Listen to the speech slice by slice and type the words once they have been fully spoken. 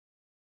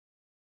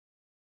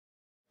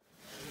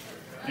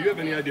Do you have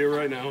any idea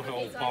right now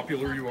how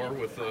popular you are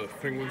with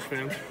Penguins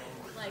fans?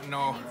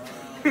 No.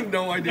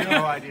 No idea?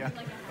 No idea.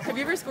 Have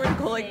you ever scored a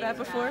goal like that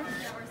before?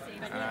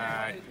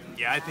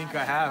 Yeah, I think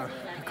I have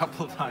a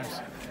couple of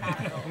times.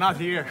 Not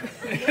here.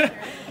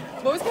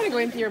 What was kind of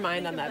going through your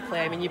mind on that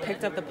play? I mean, you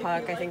picked up the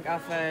puck, I think,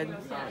 off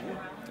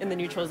in the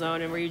neutral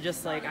zone, and were you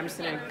just like, I'm just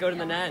going to go to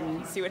the net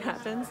and see what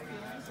happens?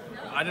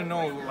 I don't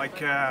know,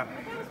 like,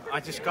 I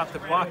just got the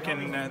puck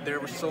and there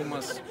was so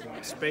much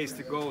space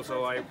to go,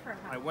 so I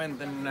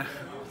went and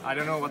I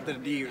don't know what the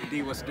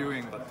D was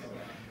doing, but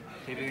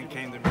he didn't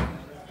came to me.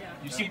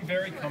 You seem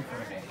very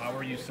comfortable. How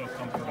are you so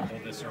comfortable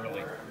this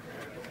early?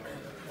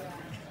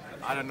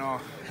 I don't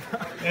know.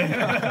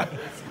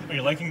 Are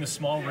you liking the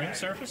small rink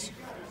surface?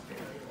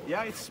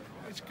 Yeah, it's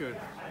good.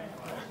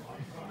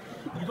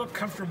 You look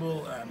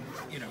comfortable,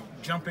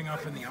 jumping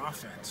up in the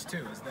offense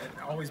too. Has that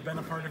always been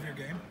a part of your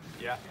game?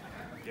 Yeah,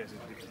 yes,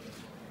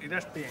 it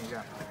has been,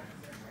 yeah.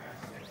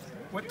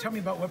 Tell me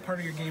about what part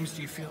of your game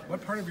do you feel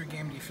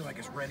like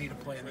is ready to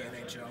play in the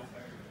NHL,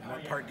 and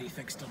what part do you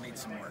think still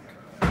needs some work?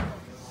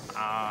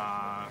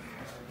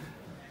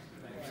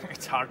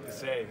 It's hard to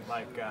say.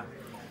 Like,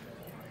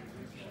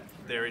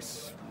 there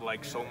is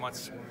like so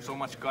much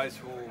guys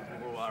who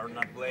are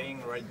not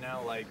playing right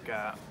now. Like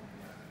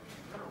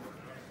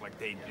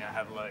they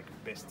have like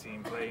best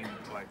team playing.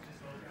 Like,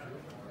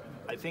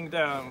 I think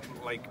the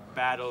like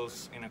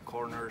battles in the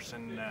corners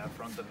and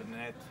front of the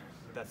net.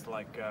 That's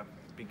like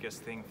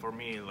biggest thing for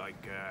me.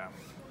 Like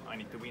I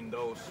need to win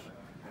those.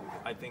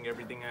 I think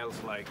everything else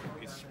like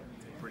is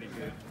pretty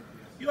good.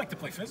 You like to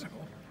play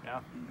physical. Yeah.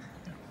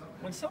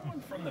 When someone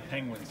from the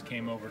Penguins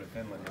came over to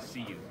Finland to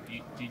see you,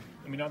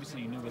 I mean,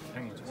 obviously you knew what the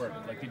Penguins were,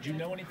 but like, did you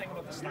know anything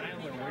about the style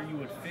or where you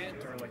would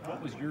fit, or like,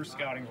 what was your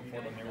scouting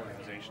report on the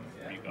organization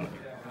before you got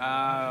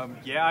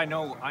here? Yeah, I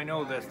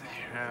know that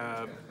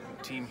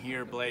team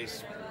here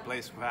plays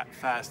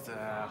fast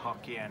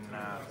hockey, and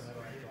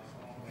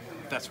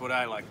that's what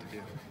I like to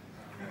do.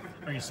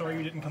 Are you sorry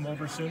you didn't come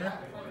over sooner?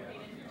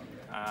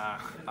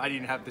 I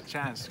didn't have the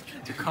chance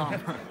to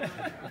come.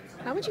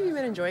 How much have you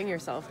been enjoying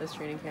yourself this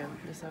training camp,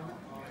 Juuso?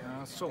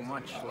 So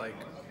much, like,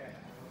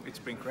 it's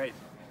been great.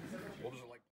 What was it